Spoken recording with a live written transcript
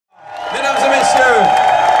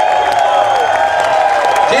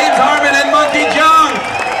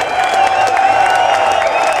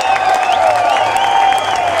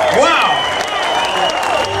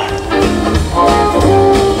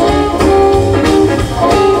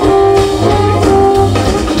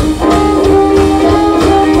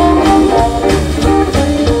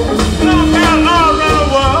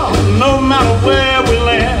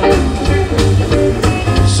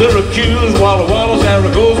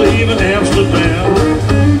even Amsterdam.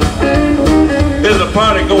 There's a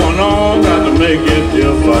party going on, got to make it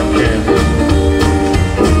if I can.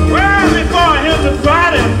 Well, before I hit the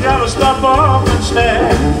party, gotta stop off and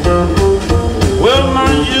stand. Well,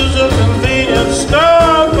 my user convenience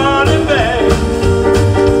store party bag.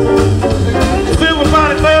 Filled with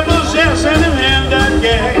party favors, yes, and in hand that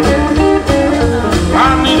gang.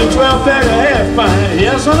 I need a 12-pack of half pint,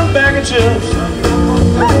 yes, and a bag of chips.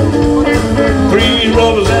 3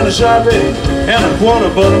 rollers and a Sharpie, and a quarter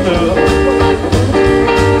buttermilk.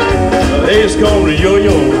 Ace comb to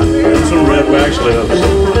yo-yo, and some redback slips.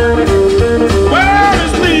 Well,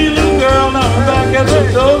 it's me, little girl, now I'm back at the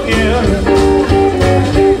door again.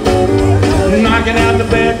 Knocking out the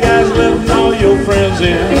bad guys, letting all your friends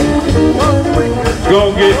in. It's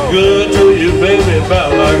gonna get good to you, baby,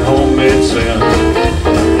 about like homemade sin.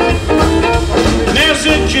 Nancy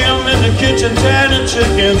and Jim in the kitchen, tatting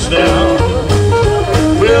chickens down.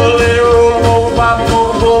 Well, they roll them over by the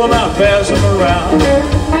phone, pull them out, pass them around.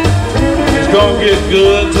 It's gonna get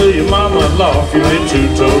good to your mama-in-law if you get 2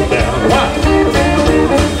 toes down. Why?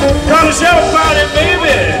 'Cause it's your party,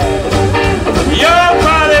 baby. Your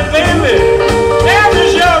party, baby. Yeah,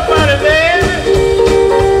 it's your party, baby.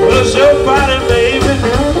 Well, it's your party, baby.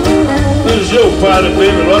 It's your party,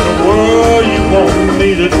 baby. What in the world you want me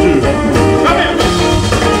to do? Come here.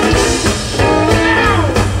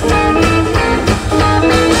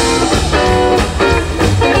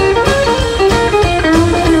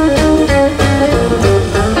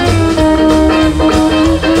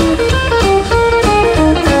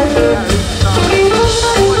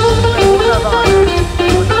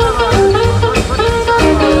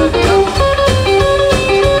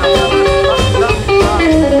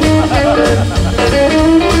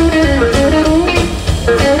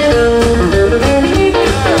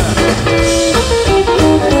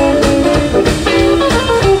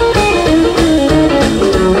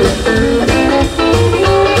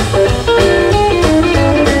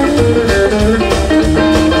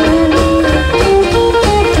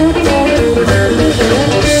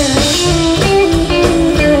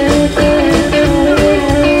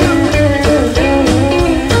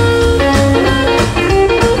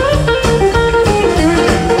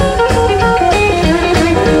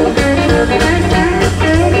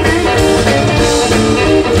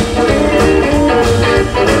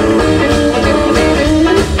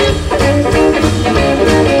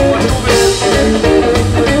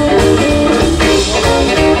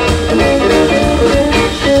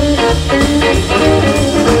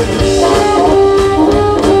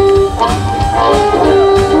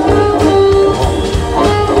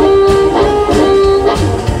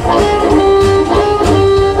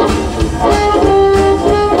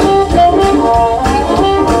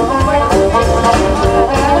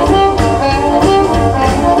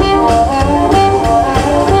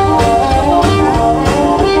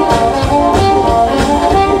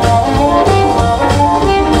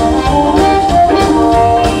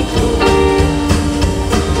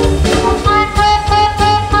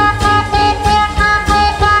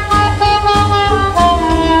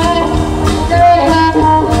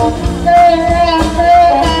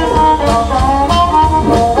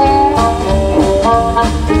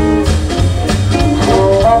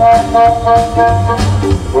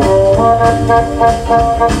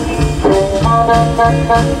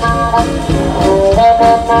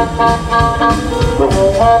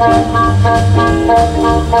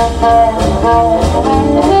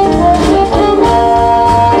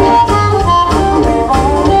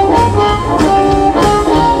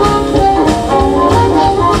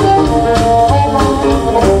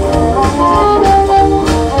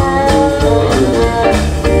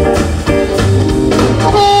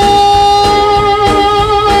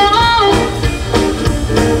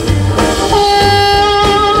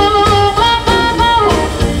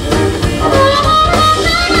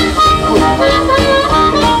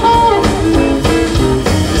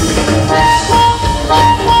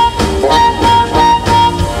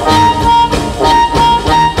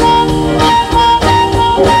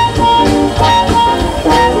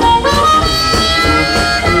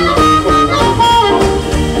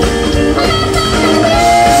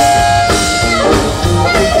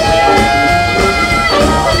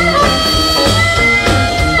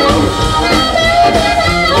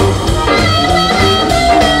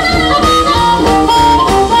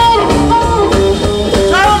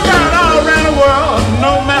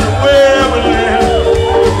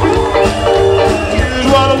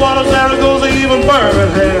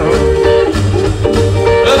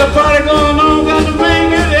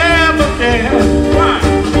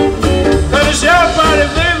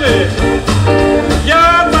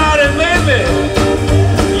 Your body,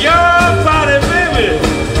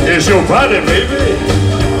 Friday, baby.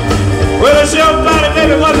 Well, it's your Friday,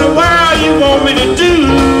 baby. What in the world you want me to do?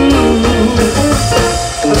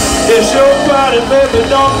 It's your Friday, baby.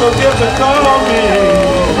 Don't forget to call me.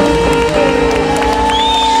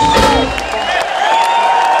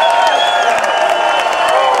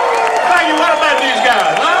 Thank you. What about these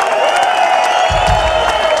guys, huh?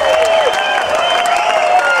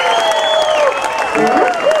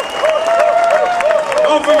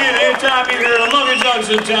 Don't forget, anytime you hear the MonkeyJunk's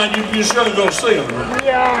in town, you be sure to go see them.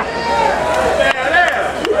 Yeah.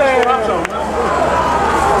 That's what I'm talking about.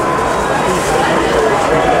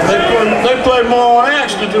 They play more on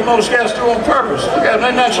accident than most guys do on purpose. Look at them,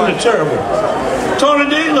 they're naturally terrible. Tony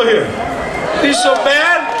D, look here. He's so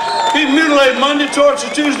bad, he mutilated Monday,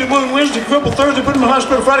 tortured Tuesday, wounded Wednesday, crippled Thursday, put him in the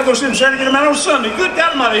hospital Friday, go see him Saturday, get him out on Sunday. Good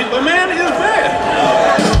God Almighty, but man, he is bad.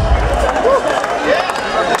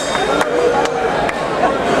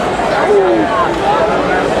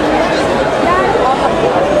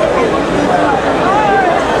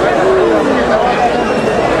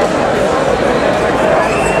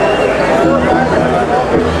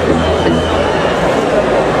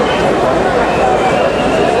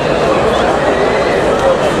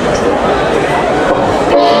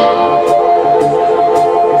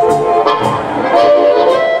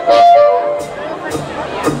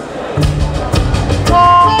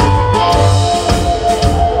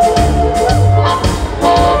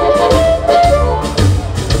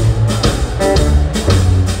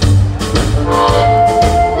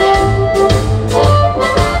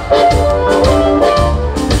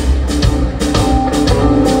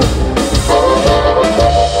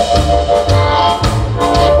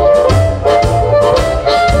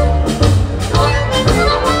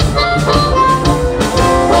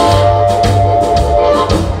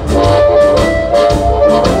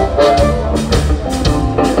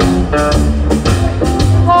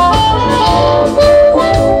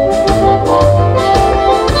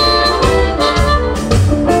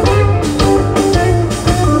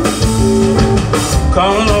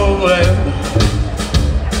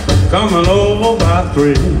 Coming over by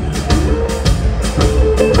 3.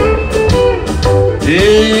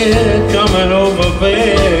 Yeah, coming over,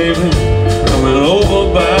 baby. Coming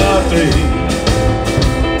over by 3.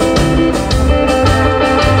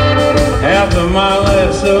 Half a mile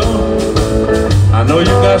or so. I know you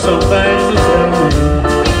got some things to tell me.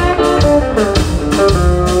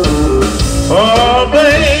 Oh,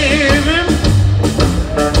 baby,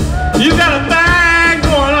 you got a thing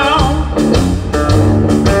going on.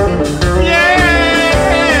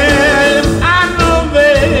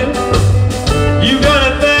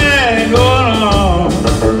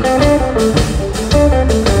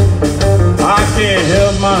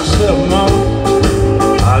 Myself, Mom,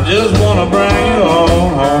 I just want to bring you all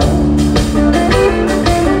home.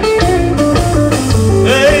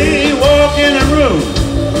 Hey, walk in the room,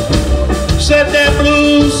 set that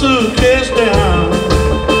blue suitcase down,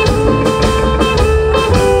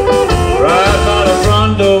 right by the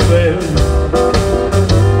front door, baby,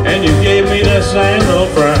 and you gave me that same little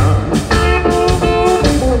frown.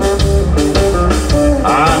 I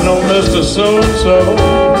know Mr. So-and-so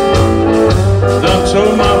done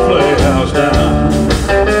tore my playhouse down.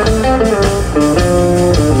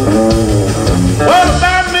 What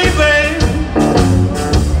about me, babe?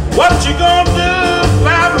 What you gonna do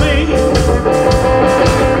about me?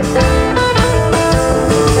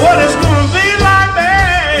 What it's gonna be like,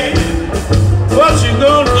 babe? What you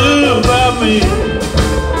gonna do about me?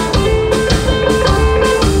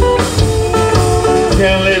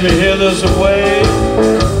 Can't leave me here this way.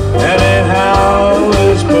 That ain't how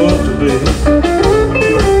it's supposed to be.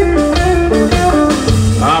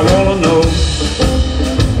 I wanna know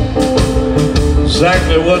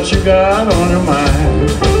exactly what you got on your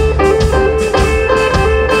mind.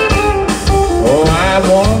 Oh, I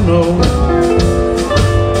wanna know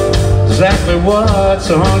exactly what's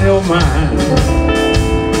on your mind.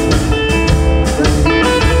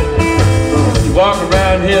 You walk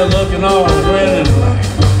around here looking all grinning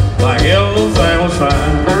like everything was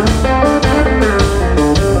fine.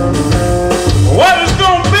 What it's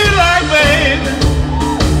gonna be like, baby?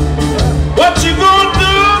 What you gonna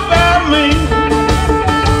do about me?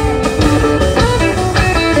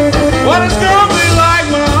 What it's gonna be like,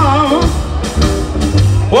 Mama?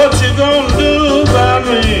 What you gonna do about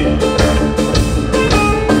me?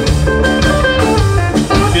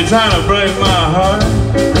 You're trying to break my heart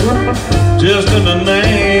just in the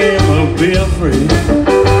name of being free.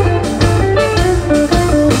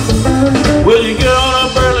 Will you get on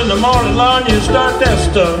up early in the morning, Lord, and you start that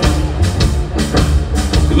stuff?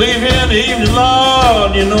 You leave here in the evening,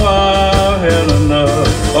 Lord, you know I've had enough.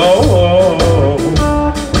 Oh,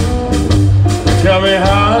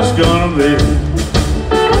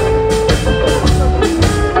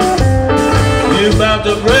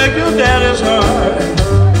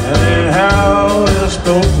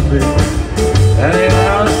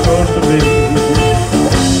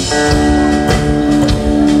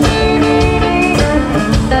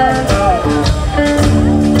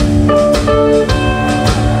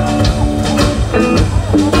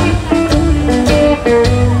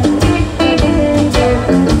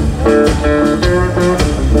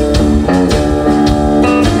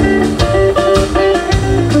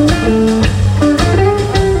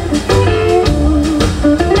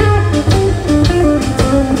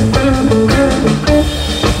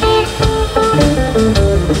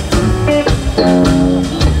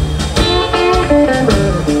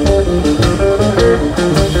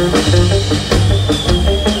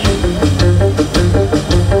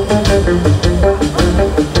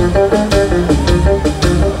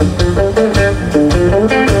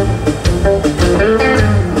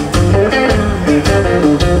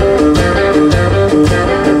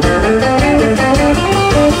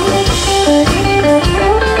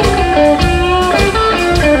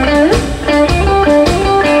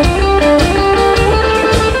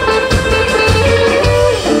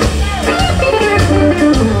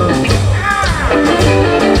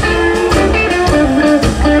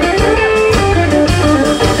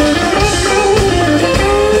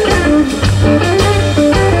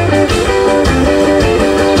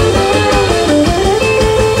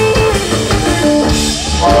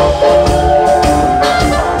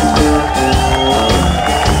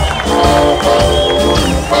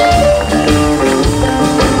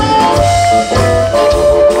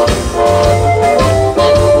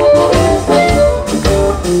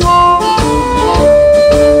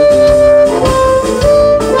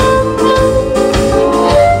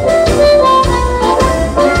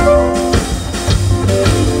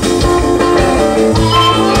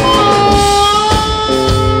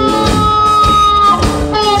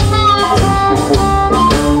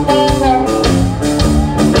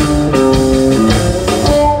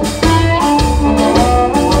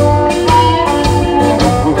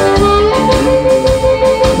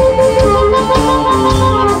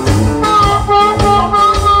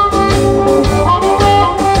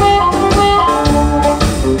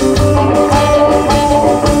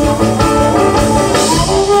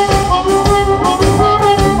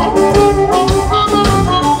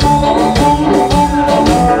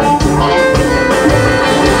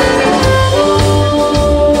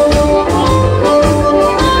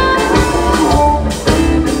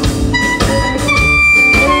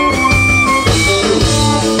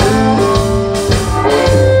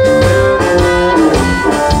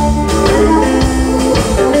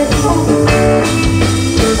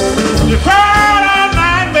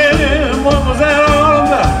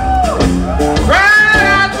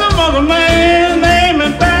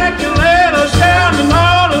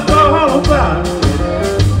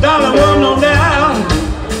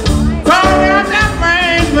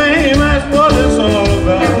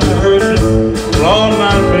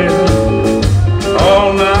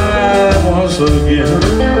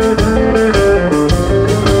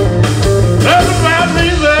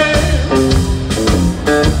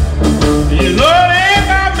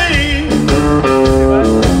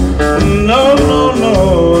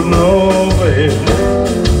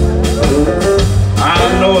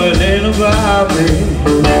 about me.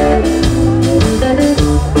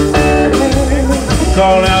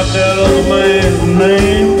 Call out that other man's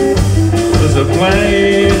name as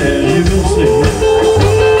plain as you can see.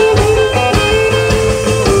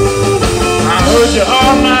 I heard you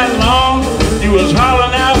all night long. You was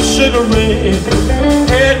hollering out Sugar Ray.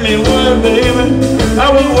 Had me worried, baby. I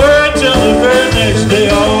was worried till the very next day,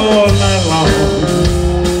 all night long.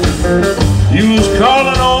 You was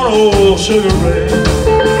calling on old Sugar Ray.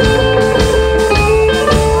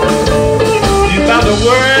 You about to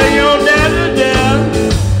worry your daddy down.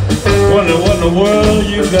 Wonder what in the world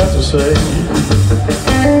you got to say.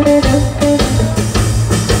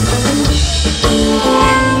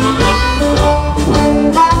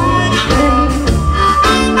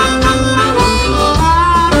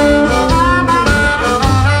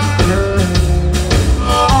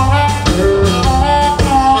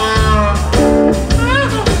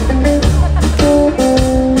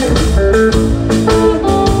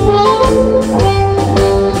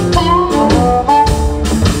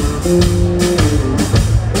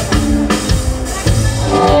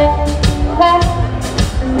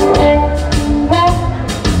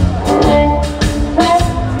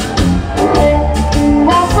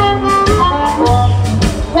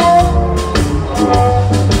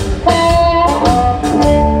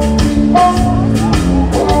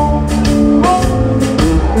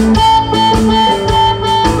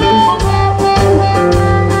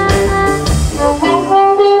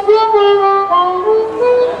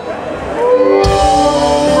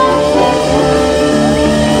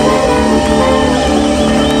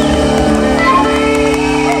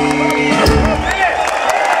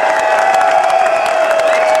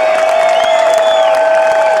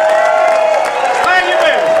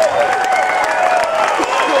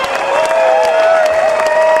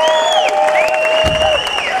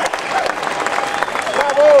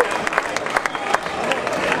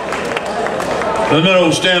 That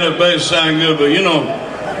old stand-up bass sound good, but you know,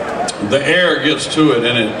 the air gets to it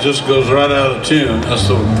and it just goes right out of tune. That's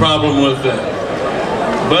the problem with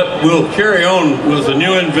that. But we'll carry on with a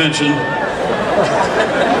new invention,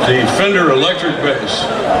 the Fender electric bass.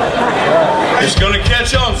 It's going to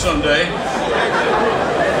catch on someday.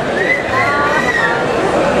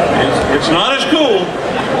 It's not as cool,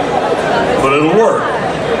 but it'll work.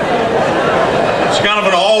 It's kind of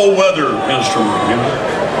an all-weather instrument, you know?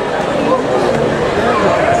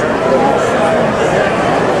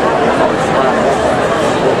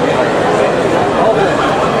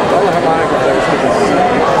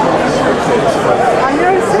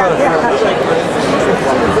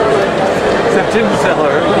 Except Jim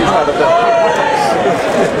Seller, he's out of that.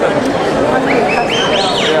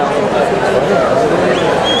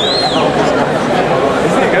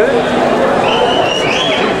 Isn't it good?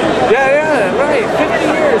 Yeah, right. 50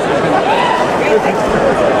 years.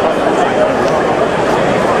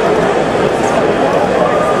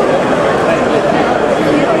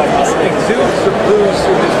 Exudes the blues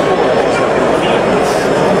through his voice.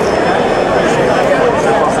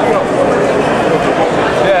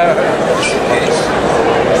 Yeah.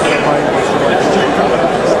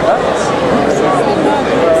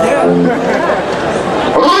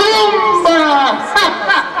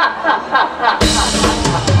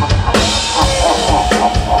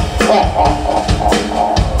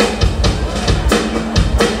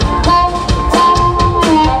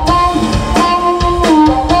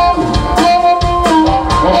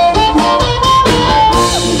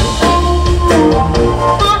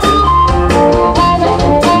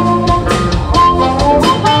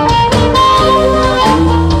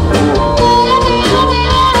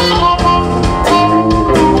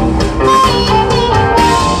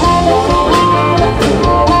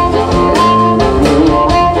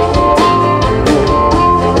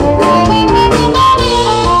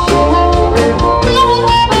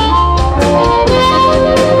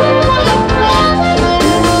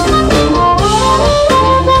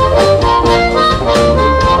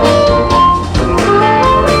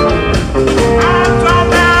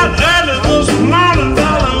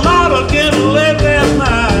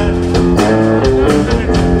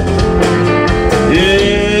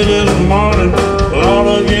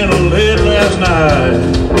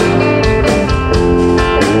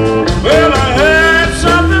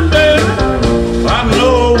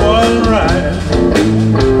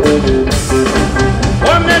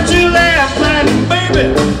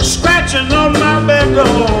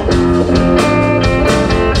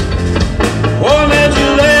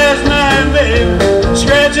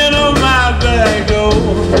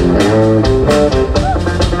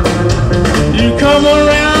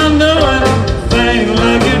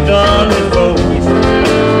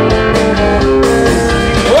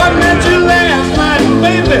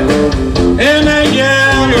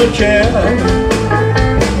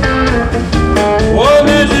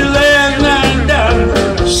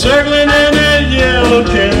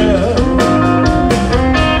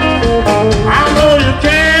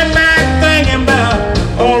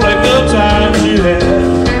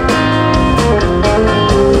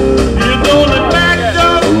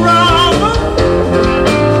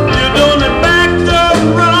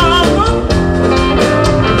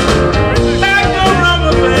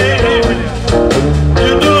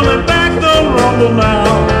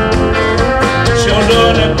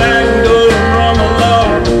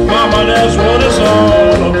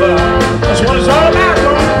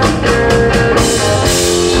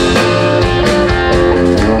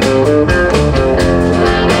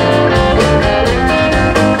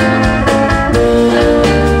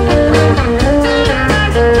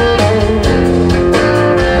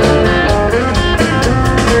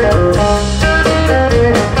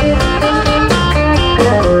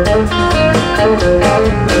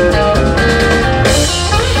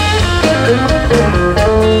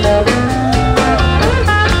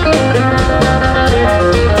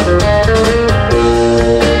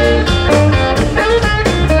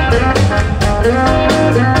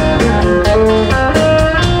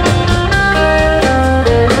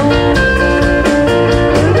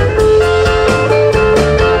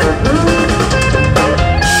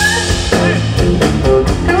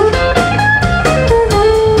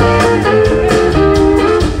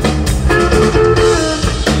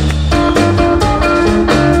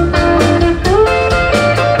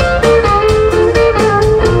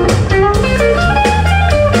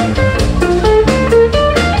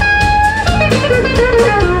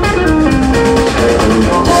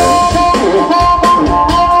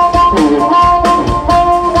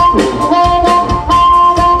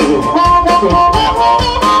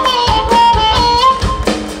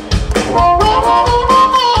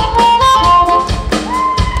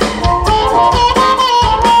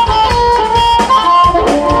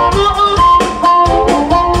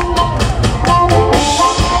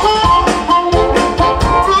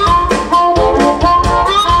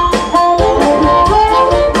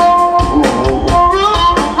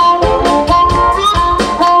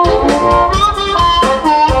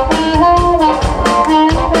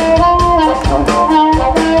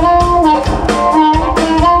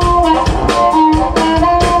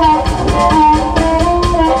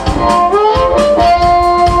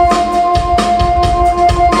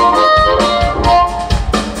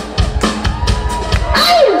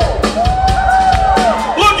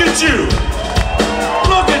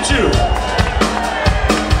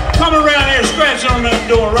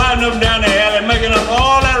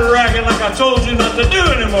 I told you not to do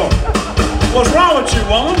anymore. What's wrong with you,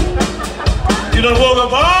 woman? You done woke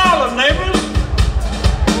up all the neighbors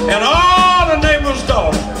and all the neighbors'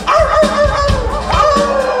 dogs.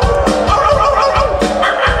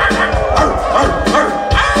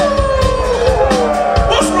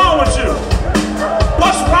 What's wrong with you?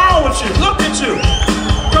 What's wrong with you? Look at you.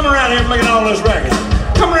 Come around here making all this racket.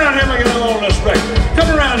 Come around here making all this racket. Come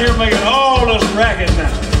around here making all this racket now.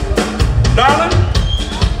 Darling,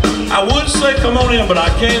 I would say come on in, but I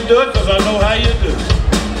can't do it because I know how you do.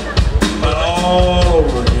 But all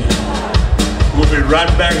over again. We'll be right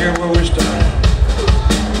back here where we started.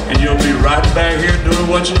 And you'll be right back here doing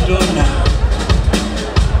what you're doing now.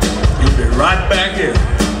 You'll be right back here.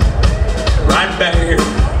 Right back here.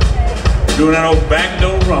 Doing that old back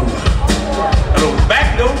door rumble. That old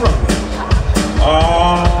back door rumble.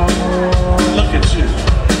 Oh, look at you.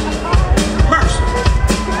 Mercy.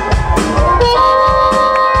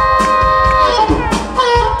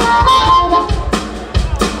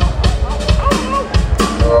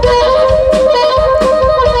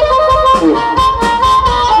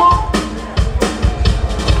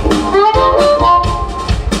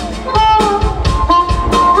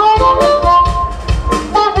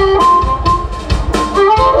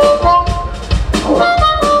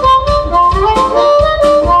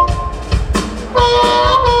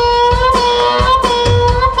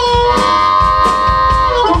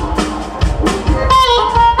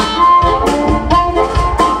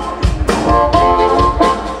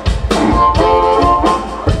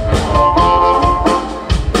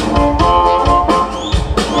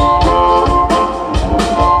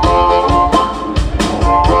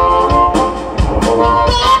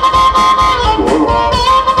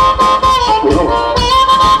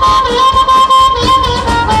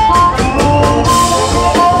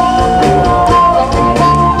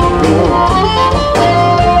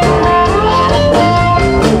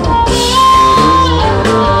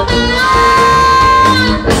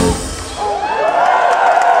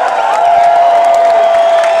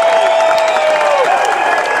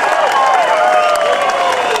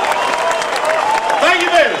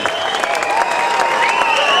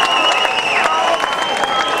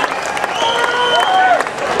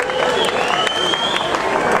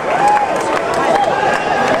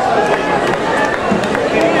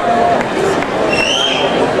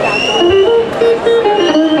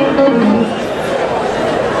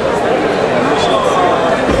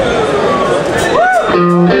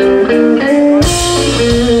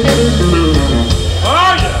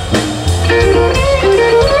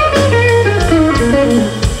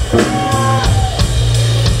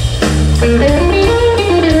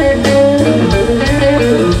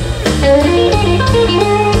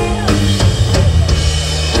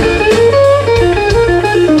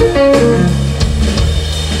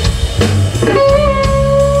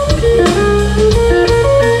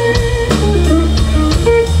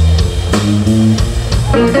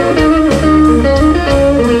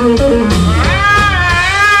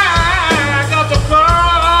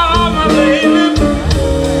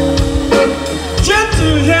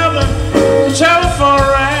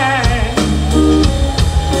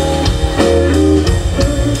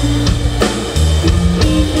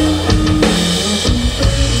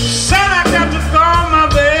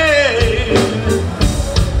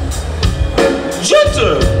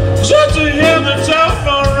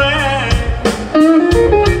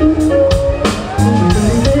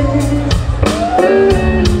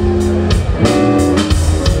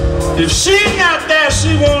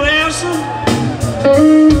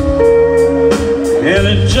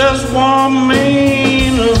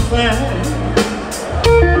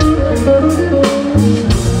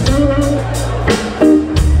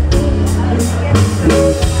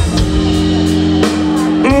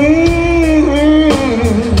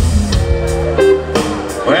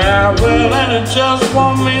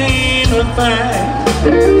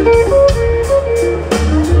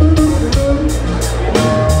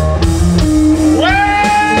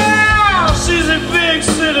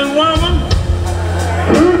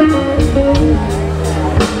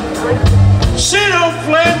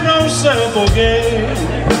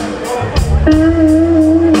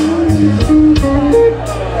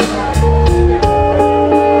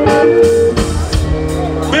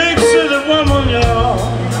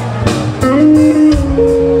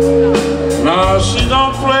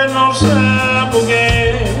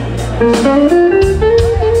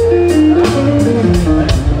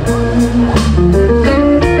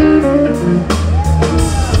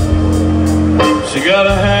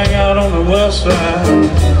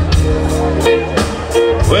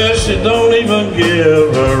 Well, she don't even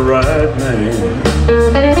give her right name.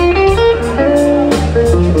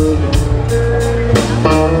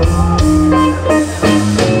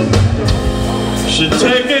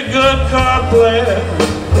 good card player.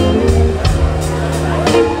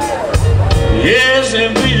 Yes,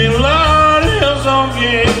 and beat him, Lord, his own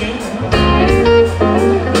game.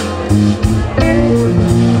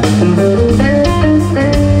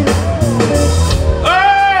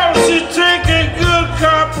 Oh, she take a good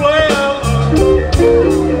card player.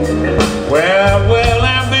 Well, I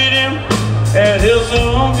beat him at his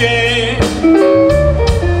own game.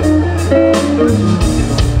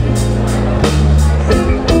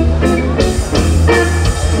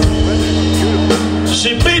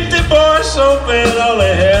 She beat the boy so bad all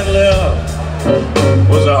they had left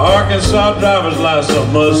was an Arkansas driver's license, a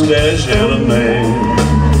mustache, and a name.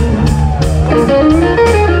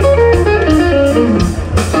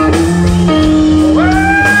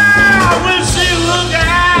 Well, when she looked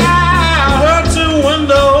out her two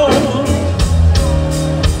windows,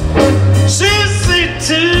 she see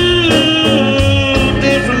two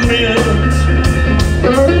different men.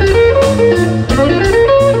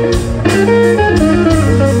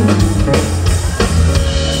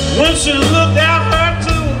 When she looked out her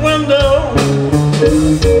two windows,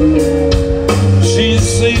 she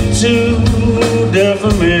see two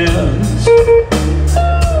different men.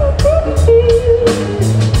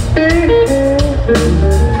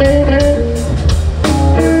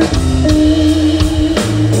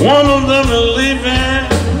 One of them is leaving,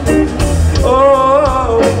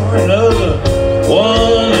 oh, another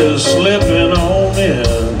one is slipping on in.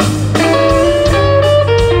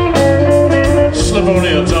 Slip on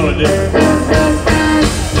in, Tony Dick.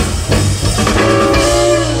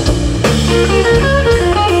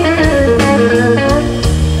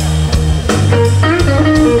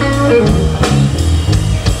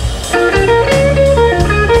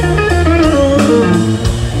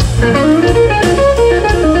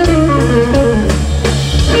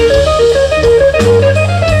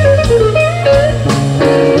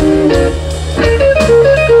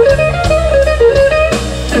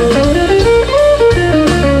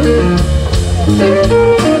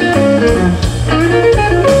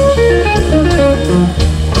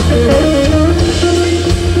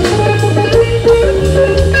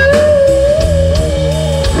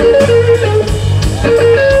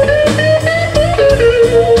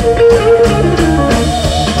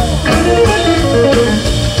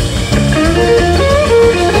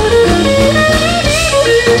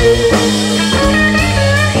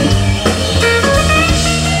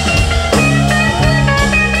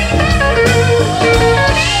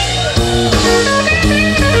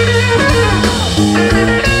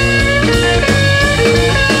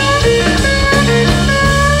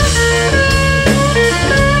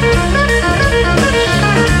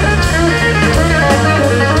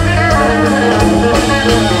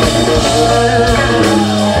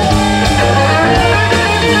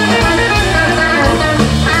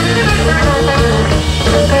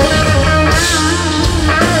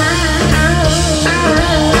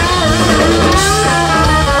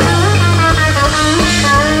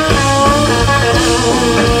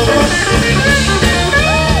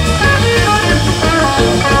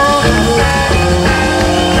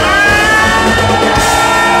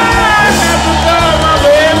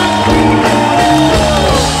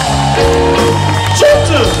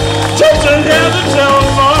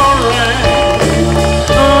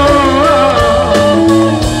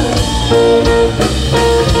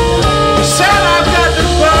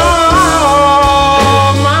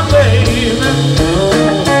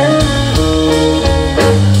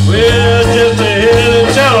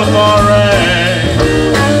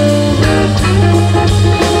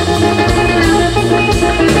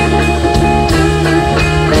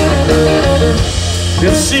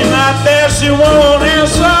 If she's not there, she won't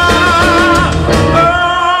answer.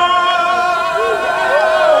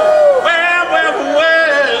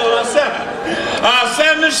 I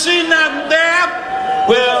said if she's not there,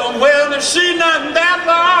 well, if she's not there,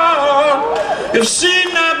 Lord, if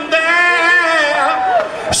she's not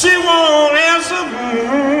there, she won't answer.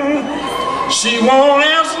 She won't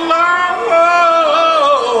answer, Lord.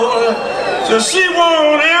 So she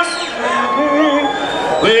won't answer.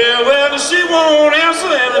 Well, she won't answer,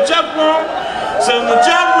 and the just won't, so the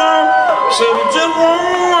just won't, so the just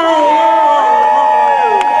won't,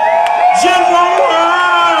 just won't,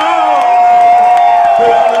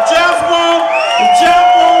 well, the just won't, the just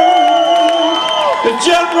won't, the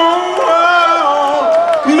just won't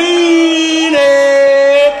mean anything.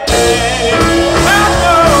 I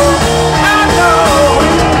know.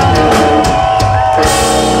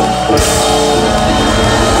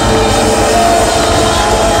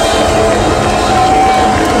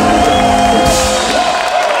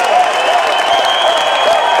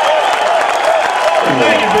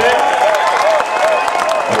 Thank you, baby.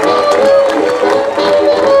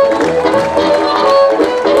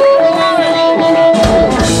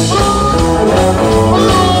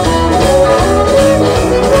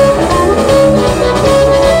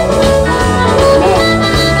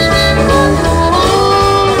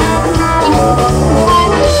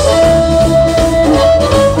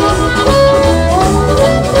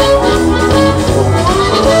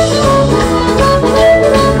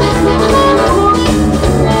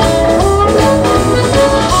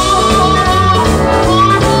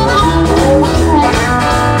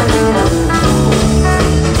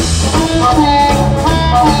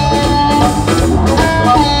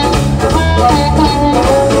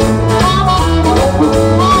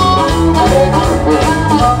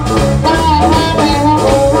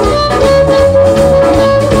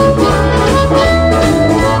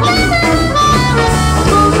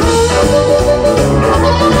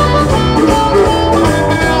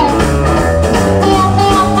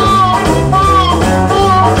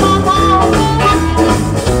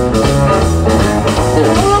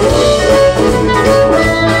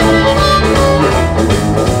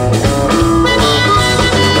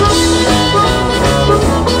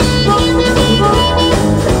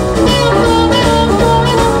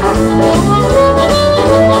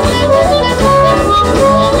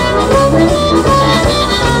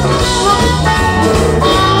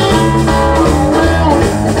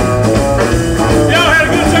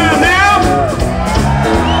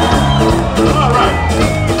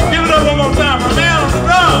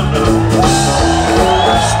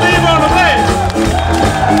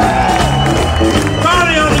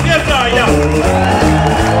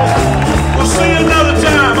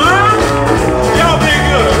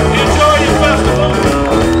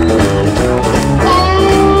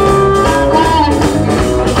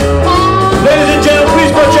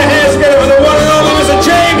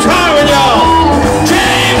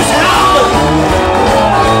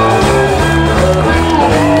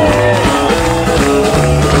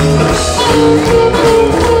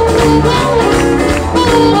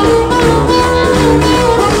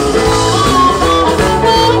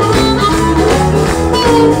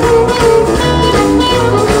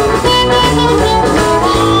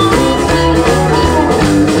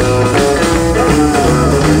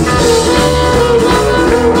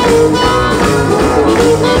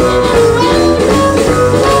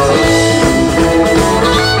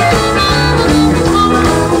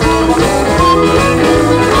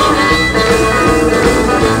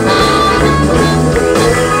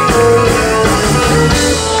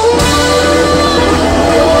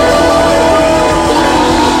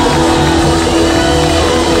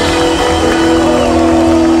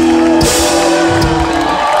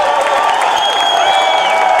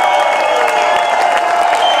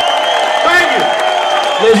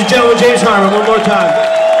 Ladies and gentlemen, James Harmon, one more time.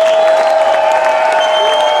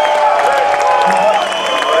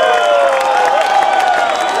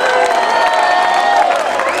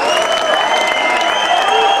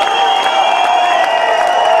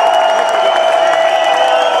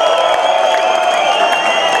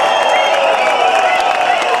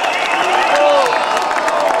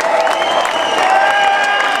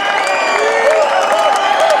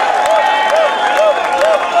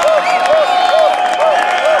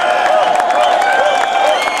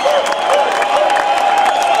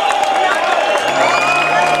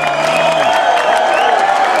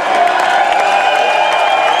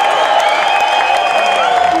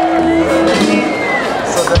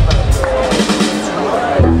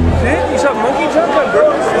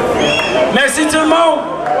 Merci tout le monde!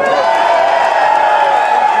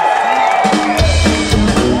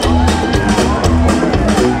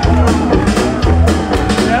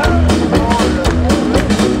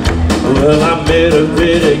 Well, I met a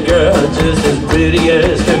pretty girl, just as pretty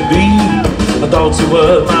as can be. I thought she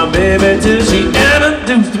was my baby till she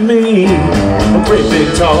introduced me. A great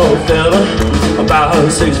big tall fella, about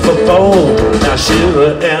 6'4". Now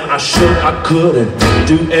shiver and I shook, I couldn't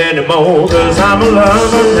do anymore. Cause I'm a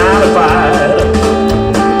lover, not a fighter.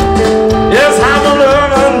 Yes, I'm a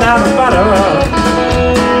lover, not a fighter.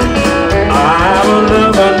 I'm a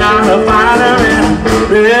lover, not a fighter. And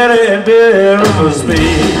really built for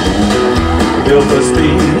speed, built for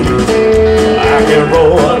speed. I can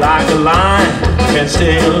roar like a lion, can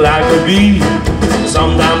sing like a bee.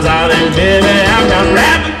 Sometimes I think, baby, I've got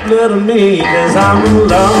rabbit blood in me. Cause I'm a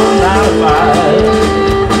lover, not a fighter.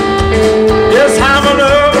 Yes, I'm a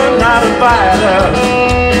lover, not a fighter.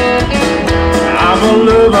 I'm a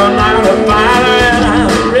lover, not a fighter. And I'm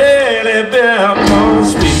really built for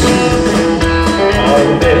speed. Oh,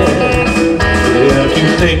 baby, if you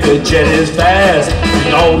think a jet is fast,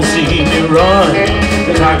 you ought to see me run.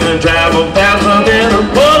 Cause I can travel faster than a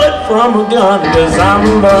bullet from a gun. Cause I'm a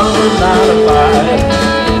lover, not a fighter.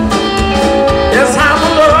 Yes, I'm a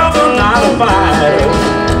lover, not a fighter.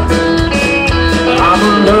 I'm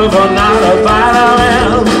a lover, not a fighter. And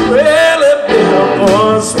I'm really built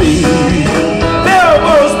for speed. Built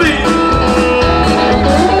for speed.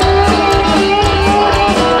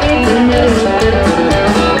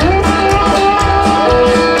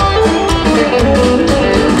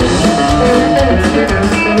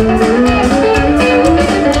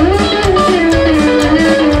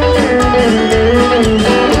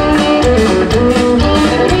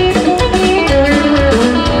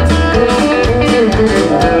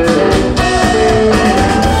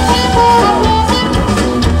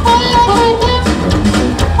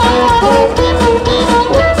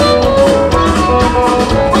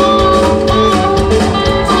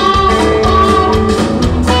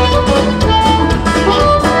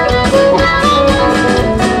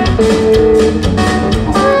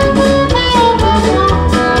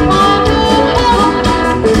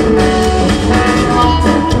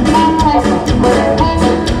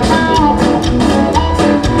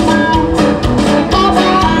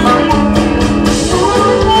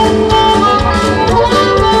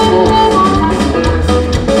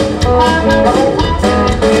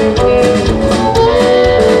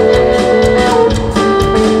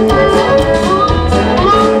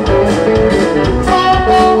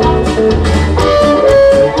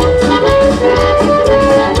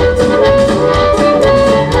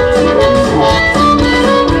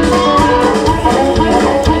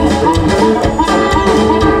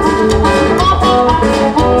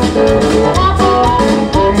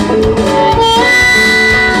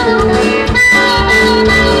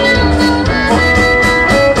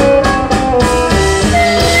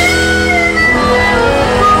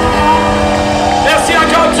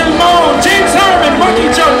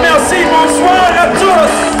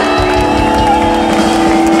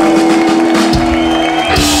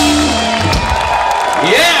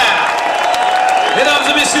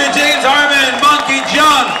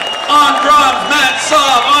 on drums, Matt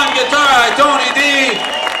Saab on guitar, Tony D.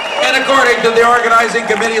 And according to the organizing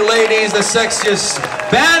committee ladies, the sexiest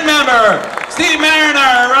band member, Steve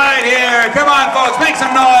Mariner, right here. Come on, folks, make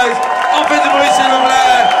some noise. On fait du bruit, s'il vous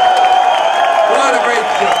plaît. What a great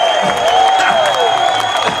show.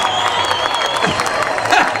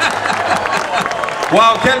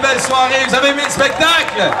 Wow, quelle belle soirée. Vous avez aimé le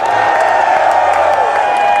spectacle?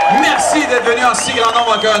 Merci d'être venu en si grand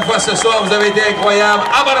nombre encore une fois ce soir. Vous avez été incroyables.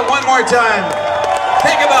 How about it one more time?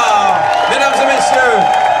 Take a bow, mesdames et messieurs.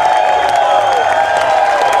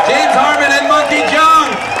 James Harman and MonkeyJunk.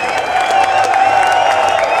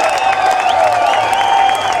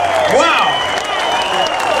 Wow.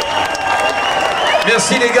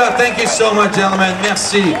 Merci les gars. Thank you so much, gentlemen.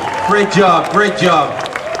 Merci. Great job. Great job.